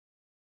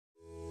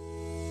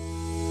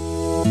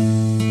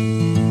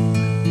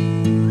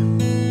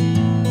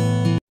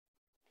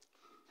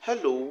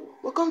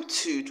Welcome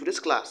to today's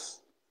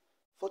class.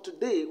 For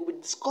today, we'll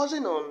be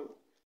discussing on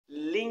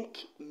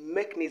link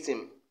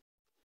mechanism.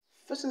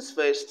 First things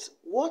first,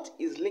 what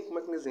is link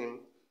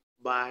mechanism?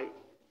 By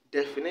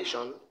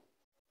definition,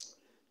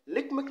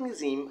 link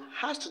mechanism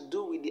has to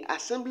do with the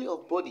assembly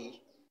of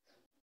body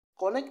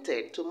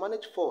connected to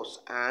manage force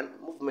and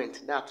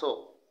movement, that's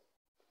all.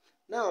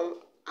 Now,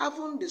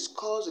 having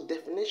discussed the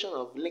definition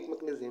of link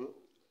mechanism,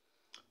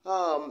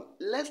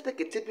 let's take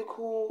a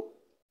typical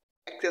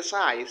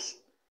exercise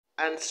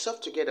and solve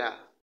together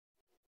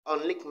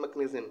on link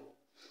mechanism.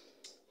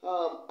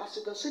 As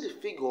you can see the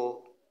figure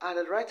at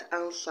the right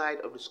hand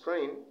side of the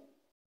screen,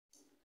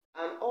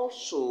 and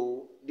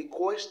also the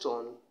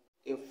question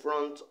in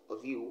front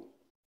of you.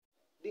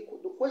 The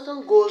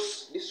question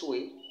goes this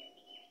way.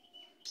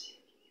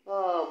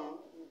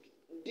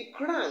 The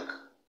crank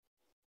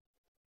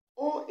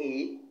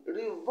OA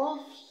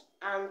revolves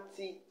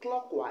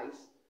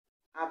anti-clockwise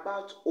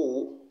about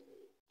O,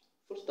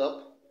 full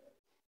stop.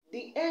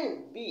 The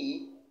end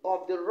B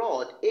of the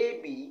rod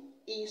AB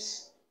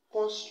is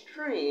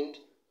constrained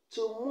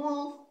to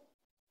move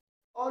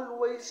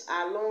always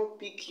along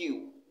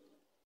PQ.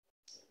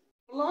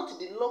 Plot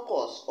the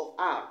locus of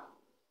R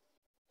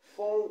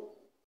for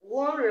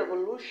one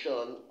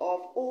revolution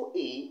of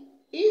OA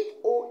if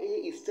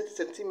OA is 30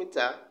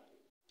 centimeter,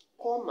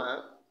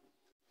 comma,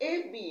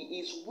 AB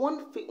is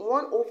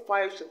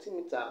 105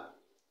 centimeter,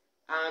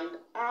 and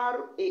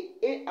AR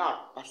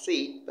per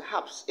se,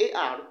 perhaps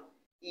AR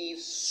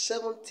is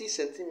 70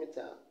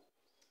 centimeter.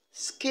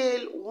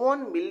 Scale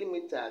 1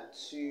 millimeter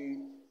to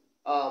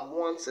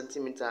 1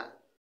 centimeter.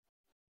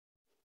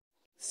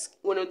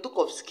 When we talk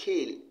of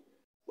scale,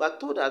 we are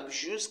told that we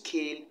should use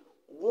scale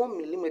 1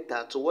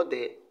 millimeter to what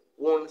the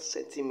 1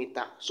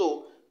 centimeter.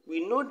 So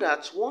we know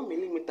that 1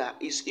 millimeter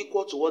is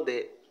equal to what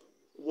the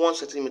 1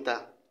 centimeter.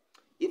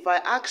 If I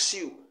ask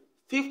you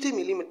 50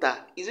 millimeter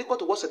is equal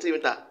to what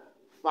centimeter?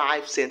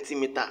 5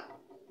 centimeter.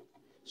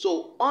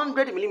 So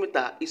 100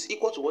 millimeter is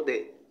equal to what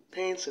the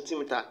 10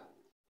 centimeter.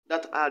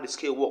 That's how the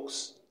scale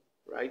works,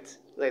 right?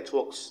 That it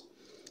works.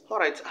 All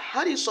right.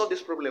 How do you solve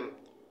this problem?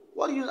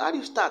 How do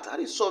you start? How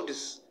do you solve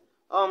this?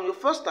 Your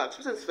first start.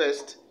 First things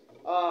first.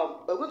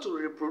 We're going to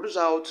reproduce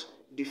out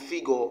the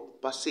figure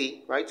per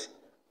se, right?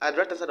 At the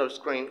right hand side of the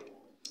screen.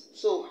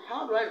 So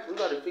how do I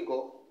reproduce out the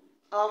figure?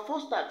 Our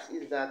first task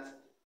is that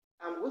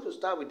I'm going to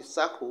start with the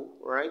circle,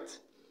 right?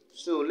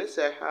 So let's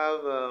say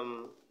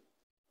I'll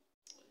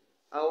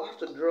have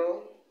to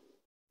draw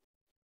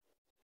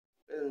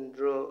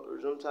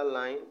horizontal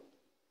line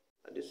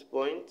at this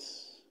point,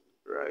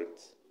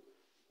 right?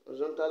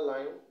 Horizontal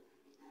line,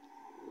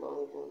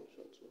 long one,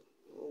 short one,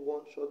 long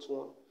one, short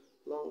one,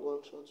 long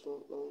one, short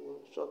one, long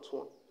one, short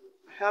one.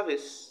 I have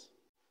this.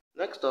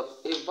 Next up,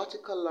 a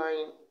vertical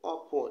line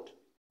upward,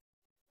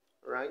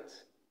 right?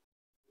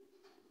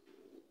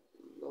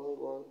 Long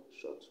one,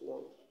 short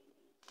one,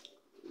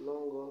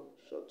 long one,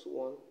 short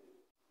one,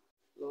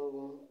 long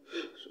one,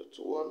 short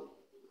one,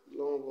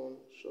 long one,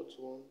 short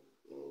one,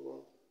 long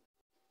one.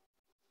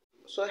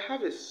 So I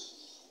have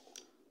this.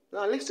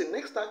 Now listen,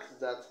 next task is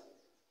that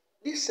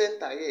this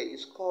center here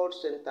is called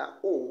center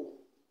O,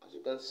 as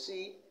you can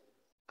see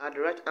at the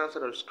right hand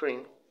side of the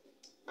screen.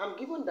 I'm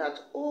given that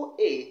OA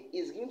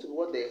is given to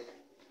what there?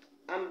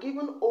 I'm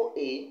given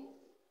OA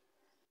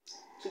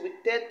to be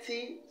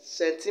 30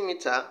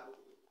 centimeter,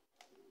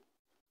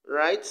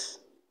 right?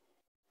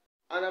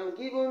 And I'm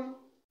given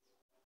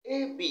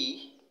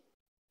AB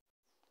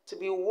to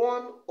be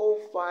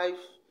 105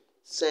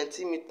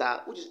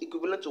 centimeter, which is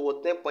equivalent to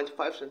what?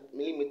 10.5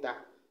 millimeter.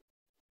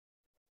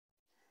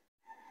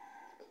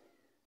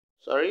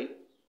 Sorry,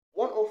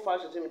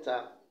 105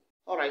 centimeter.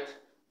 All right.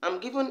 I'm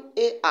given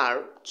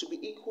AR to be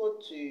equal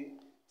to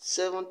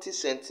 70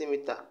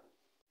 centimeter,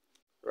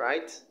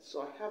 right?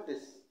 So I have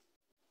this.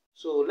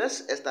 So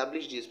let's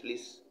establish this,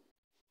 please.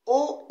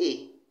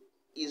 OA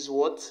is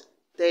what?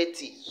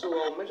 30. So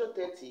I'll measure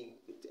 30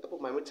 with the help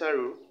of my meter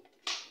rule,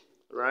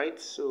 right?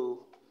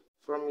 So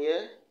from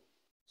here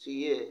to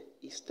here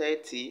is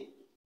 30,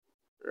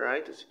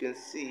 right? As you can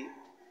see,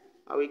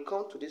 I will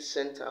come to this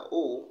center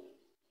O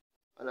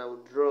and I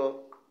will draw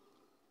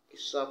a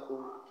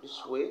circle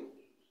this way,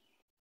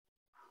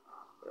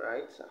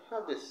 right? I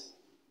have this.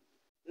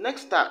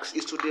 Next task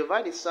is to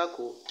divide the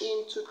circle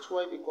into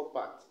 12 equal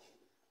parts.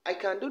 I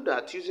can do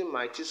that using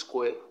my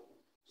T-square.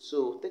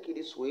 So take it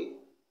this way,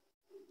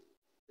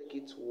 take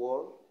it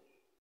 1,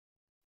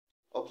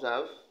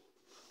 observe,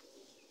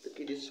 take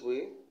it this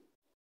way,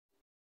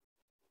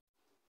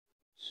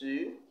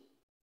 2,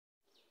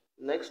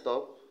 next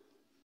up,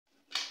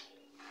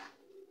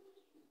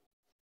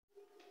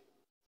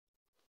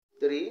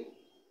 3,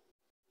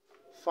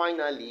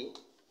 finally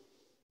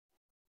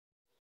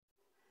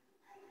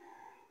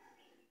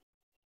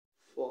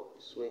 4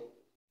 this way.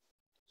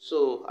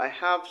 So I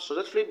have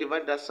successfully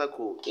divided that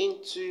circle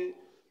into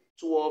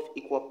 12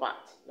 equal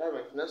parts. That's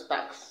my next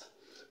task.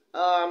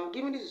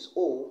 Given this is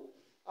O,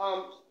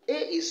 A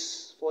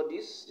is for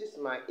this. This is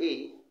my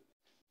A,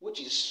 which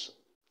is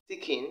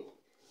ticking.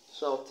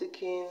 So I'm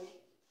taking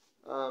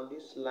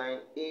this line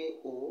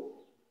AO,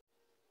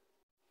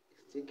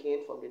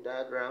 taken from the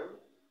diagram,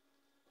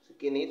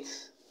 taking it.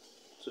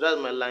 So that's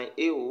my line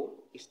AO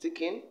is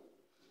taken.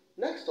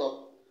 Next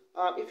up,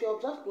 if you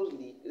observe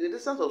closely, the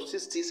distance of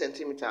 60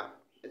 centimeter,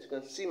 as you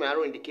can see my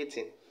arrow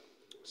indicating.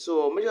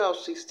 So measure out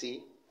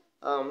 60.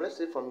 Let's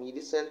say from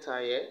the center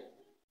here,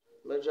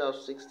 measure out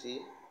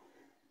 60,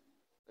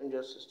 and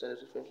just extend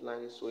a different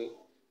line this way.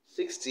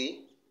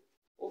 60.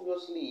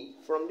 Obviously,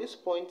 from this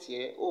point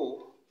here,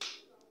 O,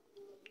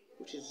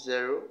 which is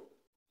 0,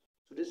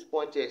 to this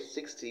point here is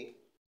 60.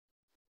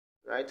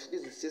 Right?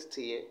 This is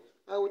 60 here.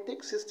 I will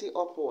take 60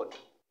 upward.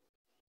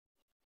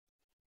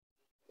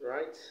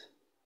 Right?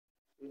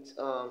 With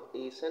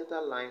a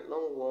center line,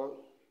 long one,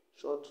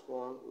 short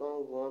one,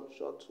 long one,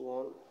 short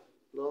one,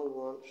 long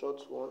one,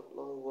 short one,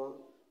 long one,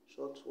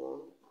 short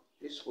one.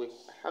 This way.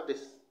 I have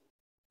this.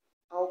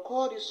 I'll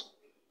call this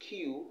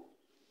Q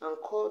and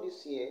call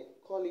this here,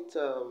 call it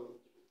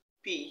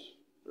P,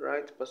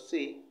 right, per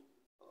se.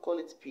 I'll call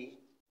it P.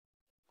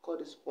 Call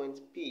this point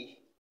P.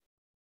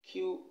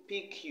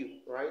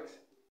 PQ, right?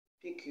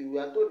 PQ. We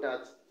are told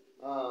that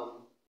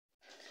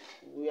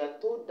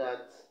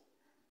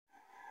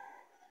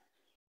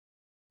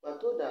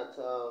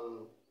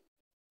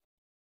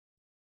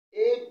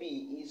AB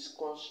is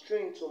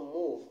constrained to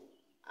move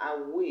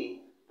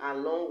away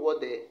along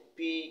what the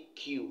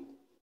PQ,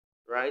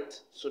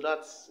 right? So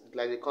that's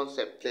like the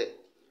concept there.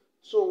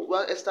 So we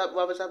have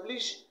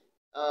established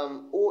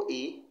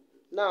OA.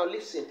 Now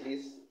listen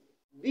please.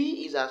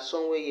 B is at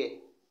somewhere here,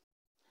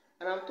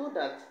 and I'm told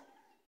that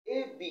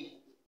AB,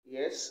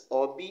 yes,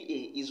 or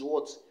BA is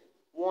what?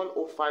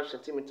 105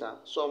 centimeter.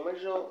 So I'll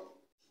measure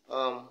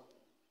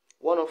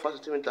 105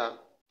 centimeter,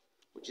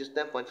 which is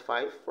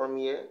 10.5 from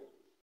here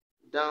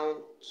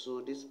down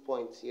to this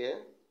point here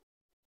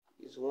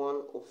is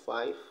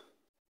 105,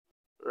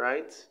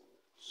 right?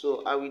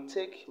 So I will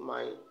take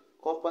my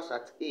compass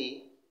at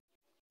A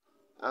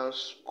and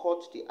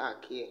cut the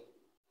arc here.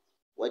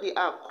 Where the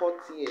arc cut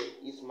here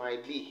is my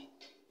B.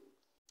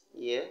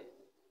 Here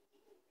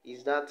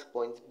is that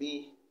point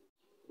B.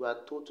 We are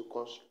told to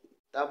construct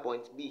that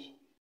point B.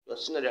 You are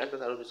seeing at the right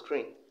side of the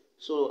screen.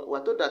 So we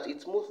are told that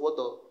it moves what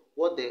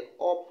the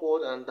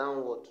upward and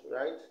downward,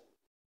 right?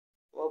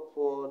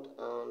 Upward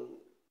and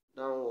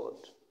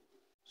downward.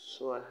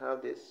 So I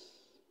have this.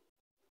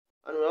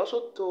 And we're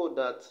also told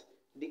that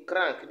the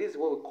crank, this is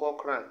what we call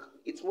crank.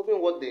 It's moving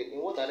in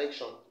what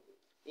direction?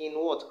 In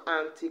what?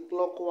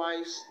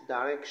 Anti-clockwise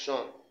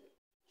direction.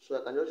 So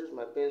I can just use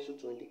my pencil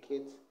to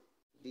indicate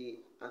the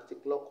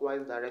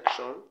anti-clockwise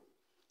direction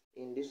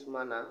in this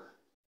manner.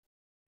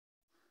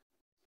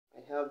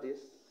 I have this,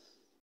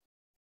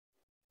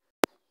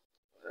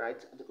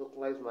 right,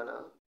 anti-clockwise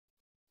manner.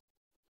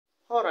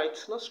 Alright,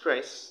 no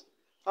stress.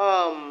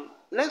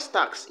 Next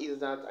task is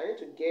that I need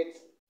to get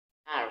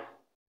R.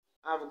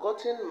 I've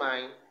gotten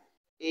my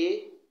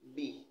A,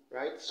 B,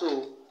 right?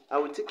 So I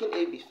will take in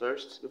AB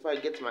first before I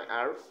get my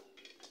R.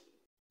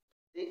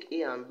 Take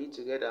A and B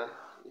together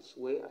this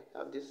way. I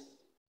have this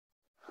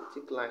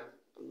tick line.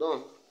 I'm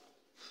done.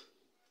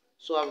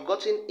 So I've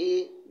gotten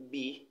A,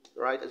 B,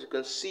 right? As you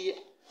can see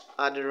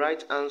at the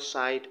right hand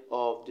side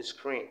of the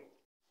screen,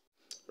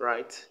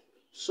 right?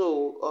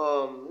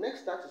 So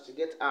next task is to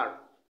get R.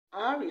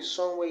 R is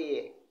somewhere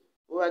here.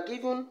 We are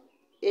given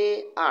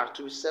AR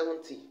to be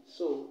 70.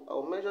 So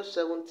I'll measure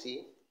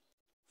 70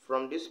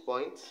 from this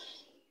point.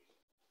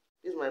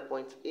 This is my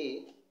point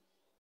A,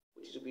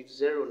 which will be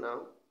 0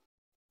 now.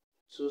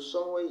 So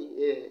somewhere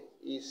here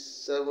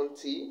is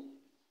 70,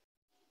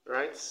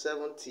 right?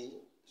 70.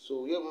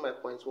 So here my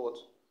point what?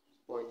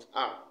 Point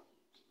R.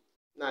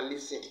 Now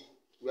listen,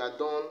 we are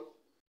done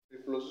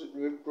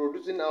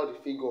reproducing out the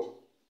figure.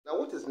 Now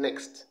what is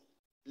next?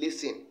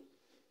 Listen,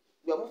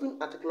 we are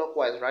moving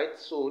anti-clockwise, right?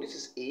 So this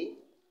is A.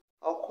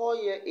 I'll call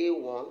here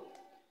A1.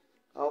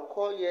 I'll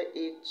call here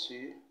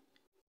A2,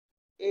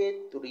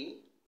 A3,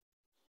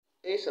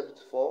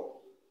 A74,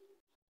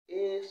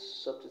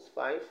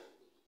 A75,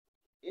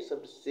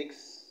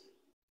 A76,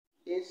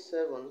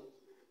 A7,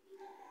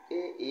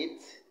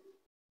 A8,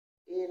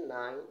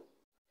 A9,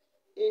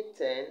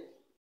 A10,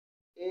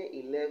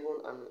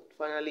 A11, and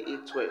finally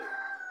A12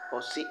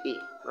 or CA,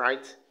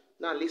 right?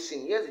 Now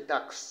listen, here's the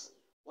task.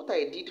 What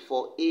I did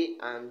for A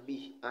and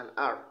B and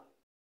R,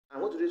 I'm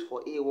going to do it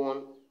for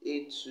A1,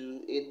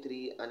 A2,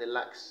 A3, and the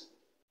likes.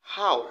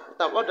 How?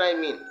 What do I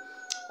mean?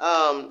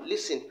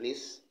 Listen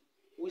please.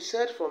 We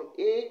said from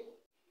A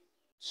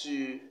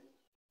to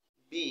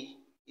B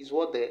is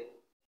what the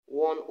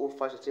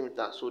 105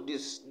 centimeter. So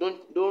this,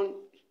 don't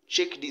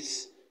check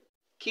this.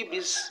 Keep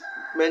this,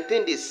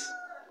 maintain this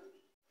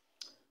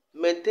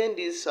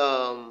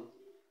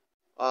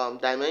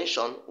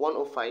dimension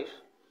 105.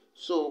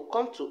 So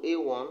come to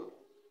A1,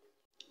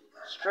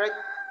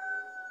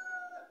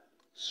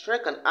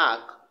 strike an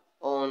arc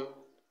on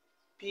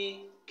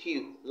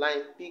PQ,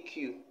 line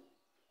PQ.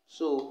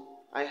 So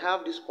I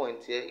have this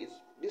point here.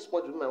 This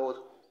point will be my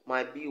what?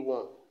 My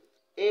B1.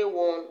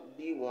 A1,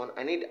 B1,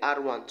 I need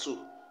R1 too.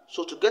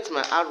 So to get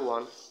my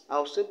R1,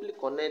 I'll simply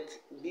connect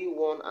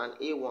B1 and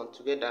A1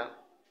 together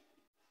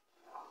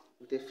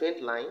with a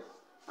faint line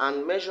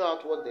and measure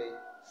out what the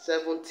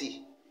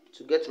 70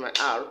 to get my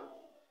R.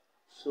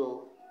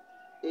 So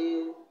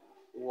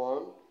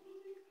A1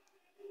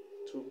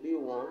 to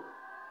B1,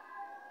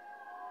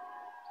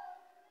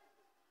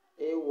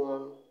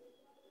 A1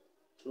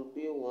 to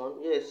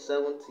B1, here is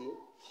 70.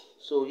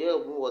 So here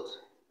will be what?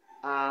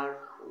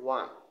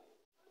 R1.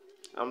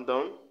 I'm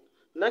done.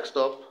 Next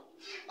up,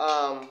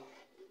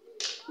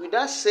 with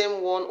that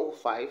same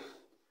 105,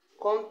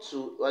 come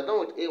to, we're done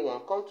with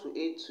A1, come to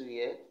A2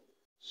 here,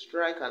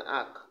 strike an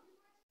arc.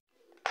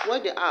 Where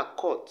the arc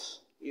cut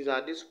is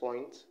at this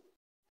point,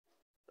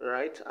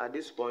 right? At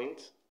this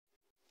point.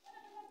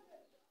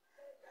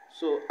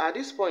 So at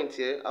this point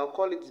here, I'll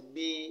call it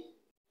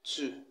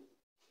B2.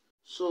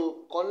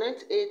 So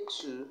connect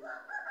A2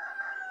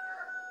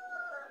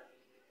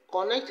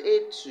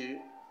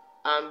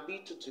 and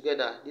B2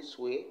 together this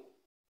way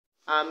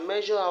and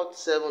measure out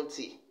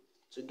 70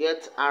 to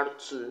get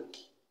R2.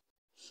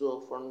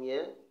 So from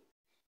here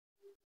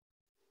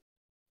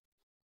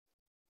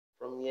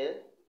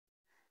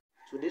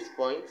to this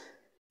point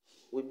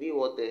will be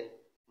what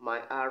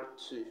my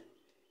R2.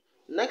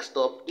 Next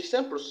up, the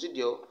same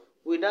procedure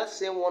with that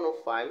same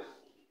 105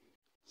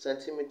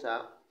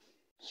 centimeter,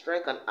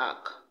 strike an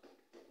arc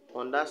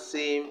on that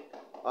same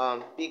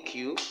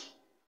PQ.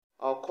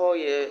 I'll call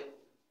here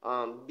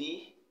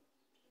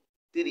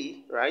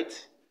B3,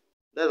 right?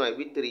 That's my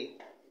B3.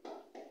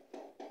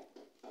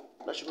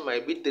 That should be my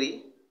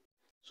B3.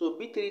 So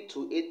B3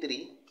 to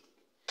A3.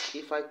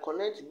 If I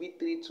connect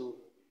B3 to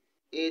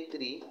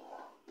A3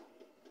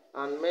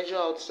 and measure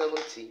out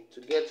 70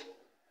 to get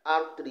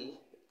R3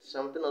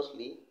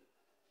 simultaneously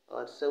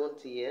at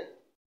 70 here.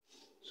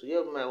 So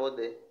here will be my what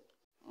there?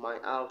 My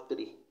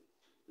R3.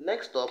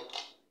 Next up,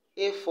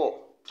 A4.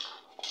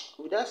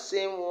 With that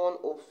same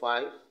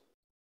 105,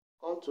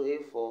 come to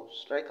A4,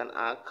 strike an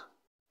arc.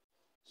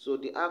 So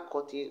the arc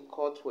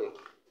cut where?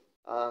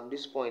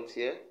 This point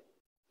here.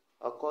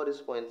 I'll call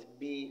this point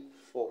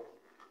B4.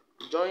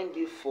 Join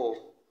B4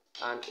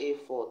 and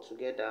A4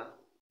 together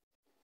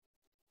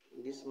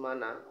in this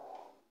manner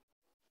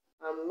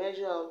and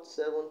measure out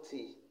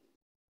 70.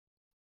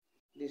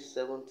 This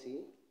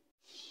 70.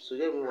 So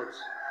here will be what?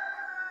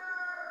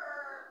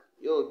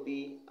 Here will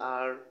be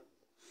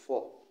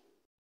R4.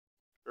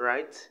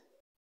 Right?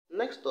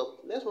 Next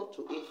up, let's move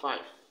to A5.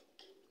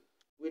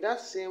 With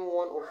that same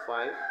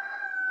 105,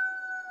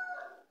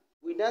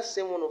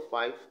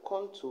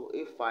 come to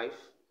A5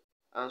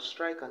 and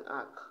strike an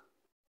arc.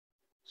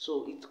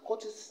 So it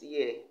cuts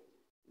here.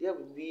 There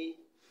will be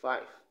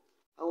 5.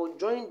 I will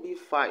join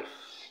B5,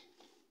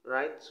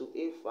 right, to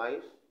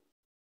A5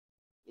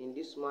 in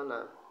this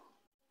manner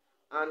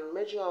and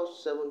measure out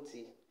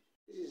 70.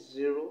 This is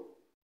 0,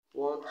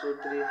 1, 2,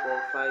 3,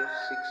 4, 5,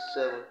 6,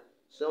 7.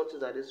 70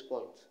 is at this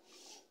point.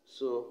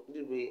 So this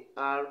will be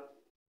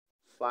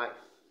R5.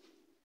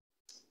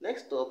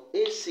 Next up,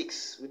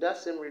 A6 with that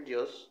same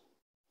radius.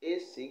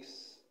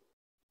 A6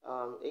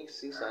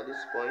 at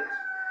this point.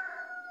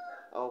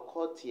 I'll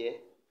cut here.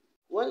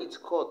 When it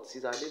cuts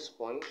is at this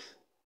point,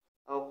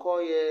 I'll call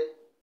here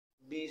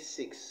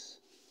B6.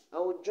 I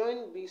will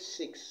join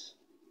B6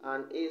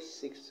 and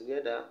A6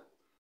 together.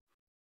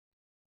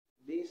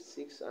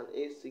 B6 and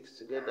A6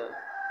 together.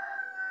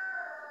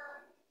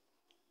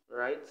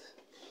 Right?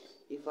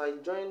 If I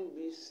join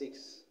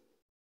B6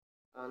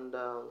 and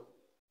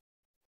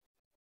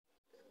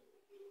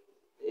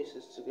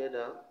A6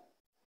 together,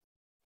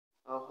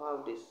 I'll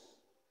have this.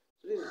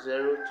 So this is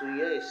 0 to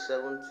here is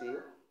 70.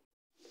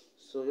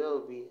 So here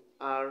will be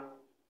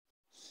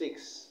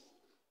R6.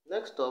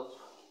 Next up,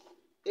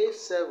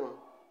 A7.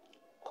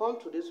 Come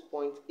to this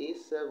point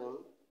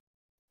A7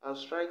 and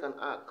strike an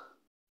arc.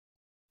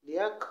 The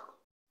arc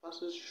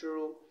passes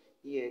through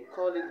here.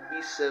 Call it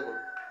B7.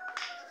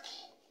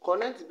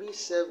 Connect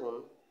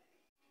B7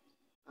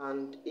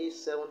 and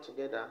A7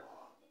 together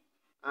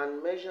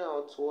and measure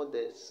out toward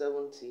the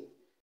 70.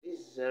 This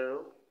is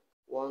 0,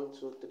 1,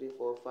 2, 3,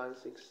 4, 5,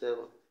 6, 7.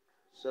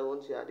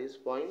 70 at this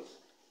point.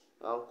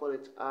 I'll call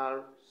it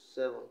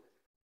R7.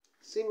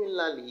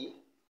 Similarly,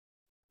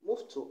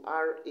 move to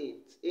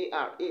A8.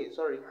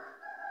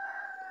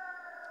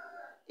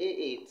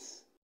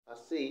 I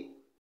say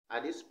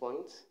at this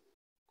point,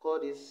 call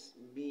this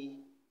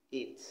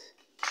B8.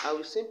 I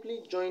will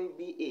simply join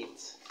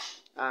B8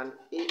 and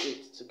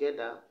A8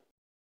 together.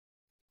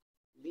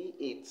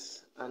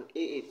 B8 and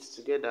A8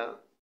 together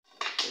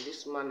in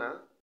this manner.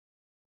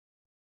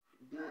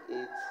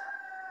 B8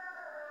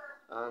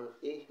 and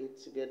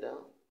A8 together.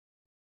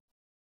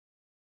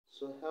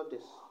 So I have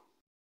this.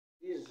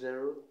 This is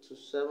 0 to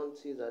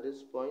 70 at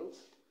this point.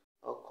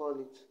 I'll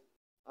call it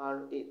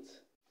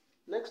R8.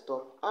 Next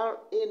up,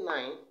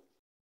 A9.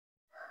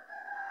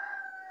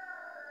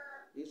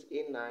 This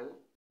A9.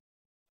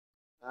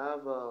 I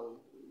have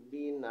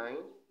B9.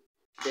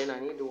 Then I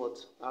need what?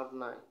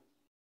 R9.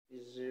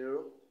 Is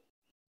 0.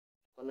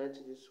 Connect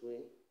it this way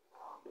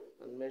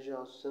and measure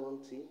out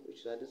 70, which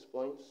is at this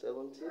point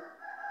 70.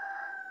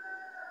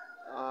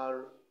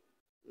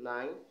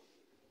 R9.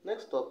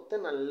 Next up,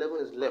 10 and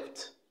 11 is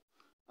left.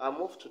 I'll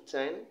move to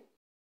 10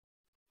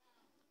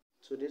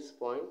 to this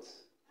point.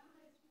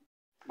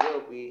 Here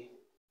will be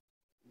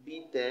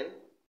B10.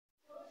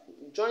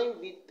 Join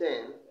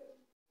B10,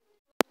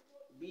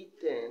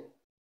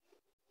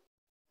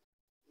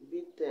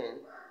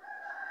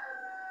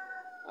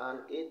 and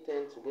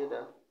A10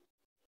 together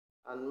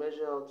and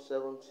measure out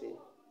 70.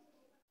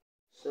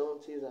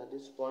 70 is at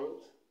this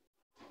point.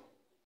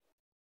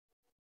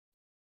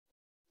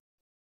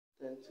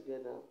 10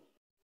 together.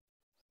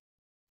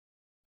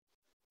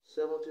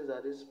 70 is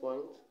at this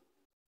point.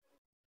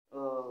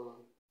 Call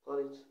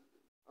it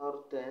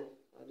R10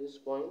 at this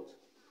point.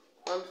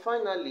 And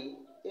finally,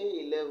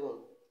 A11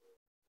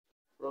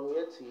 from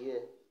here to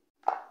here.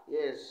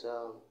 Yes,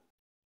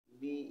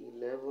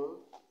 B11.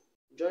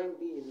 Join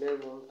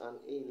B11 and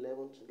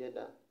A11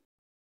 together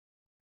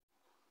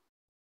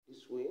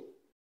this way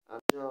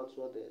and measure out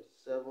what the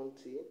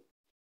 70.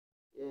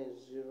 Here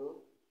is 0,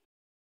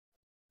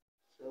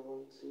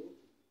 70,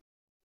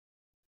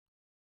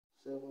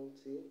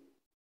 70,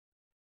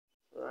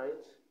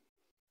 right?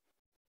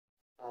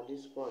 At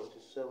this point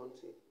is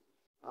 70,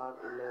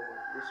 R11,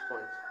 this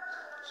point.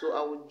 So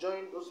I will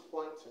join those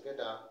points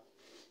together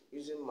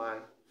using my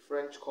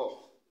French curve,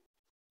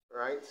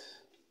 right?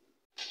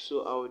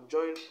 So I will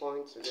join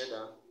points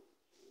together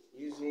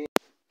using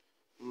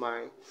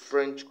my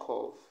French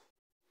curve,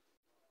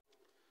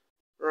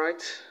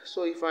 right?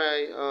 So if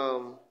I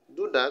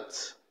do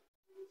that,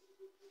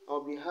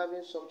 I'll be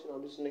having something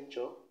of this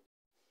nature.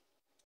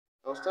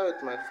 I'll start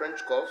with my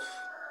French curve.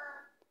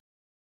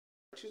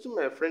 Using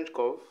my French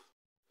curve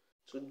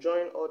to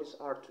join all this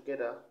R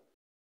together,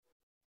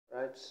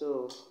 right?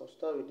 So I'll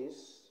start with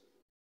this.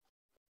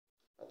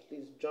 At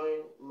least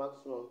join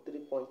maximum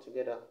 3 points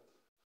together.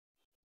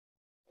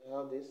 I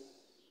have this.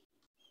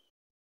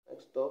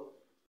 Next up,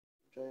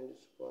 join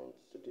this point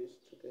to this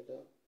together.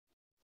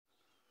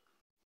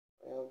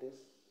 I have this.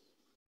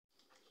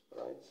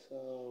 Right.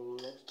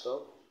 Next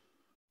up,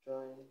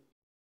 join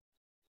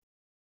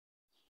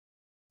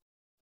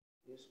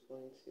this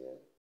point here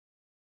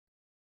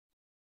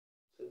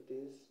to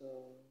this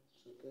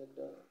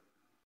together.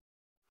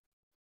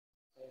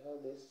 I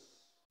have this.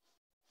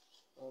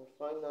 And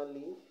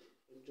finally,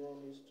 join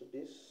this to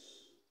this.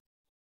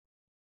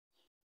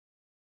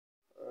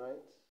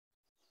 Right.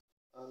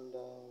 And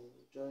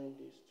join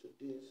this to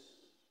this.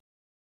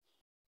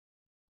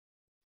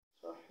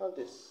 So I have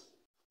this.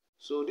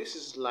 So this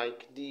is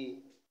like the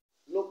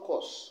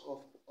locus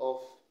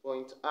of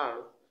point R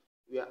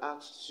we are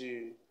asked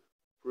to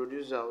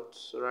produce out,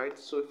 right?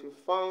 So if you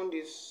found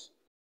this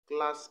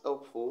class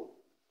helpful,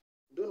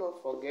 do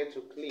not forget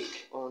to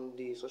click on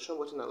the subscribe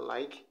button and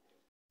like.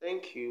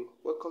 Thank you.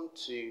 Welcome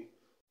to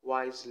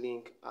WAEC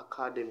Link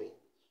Academy.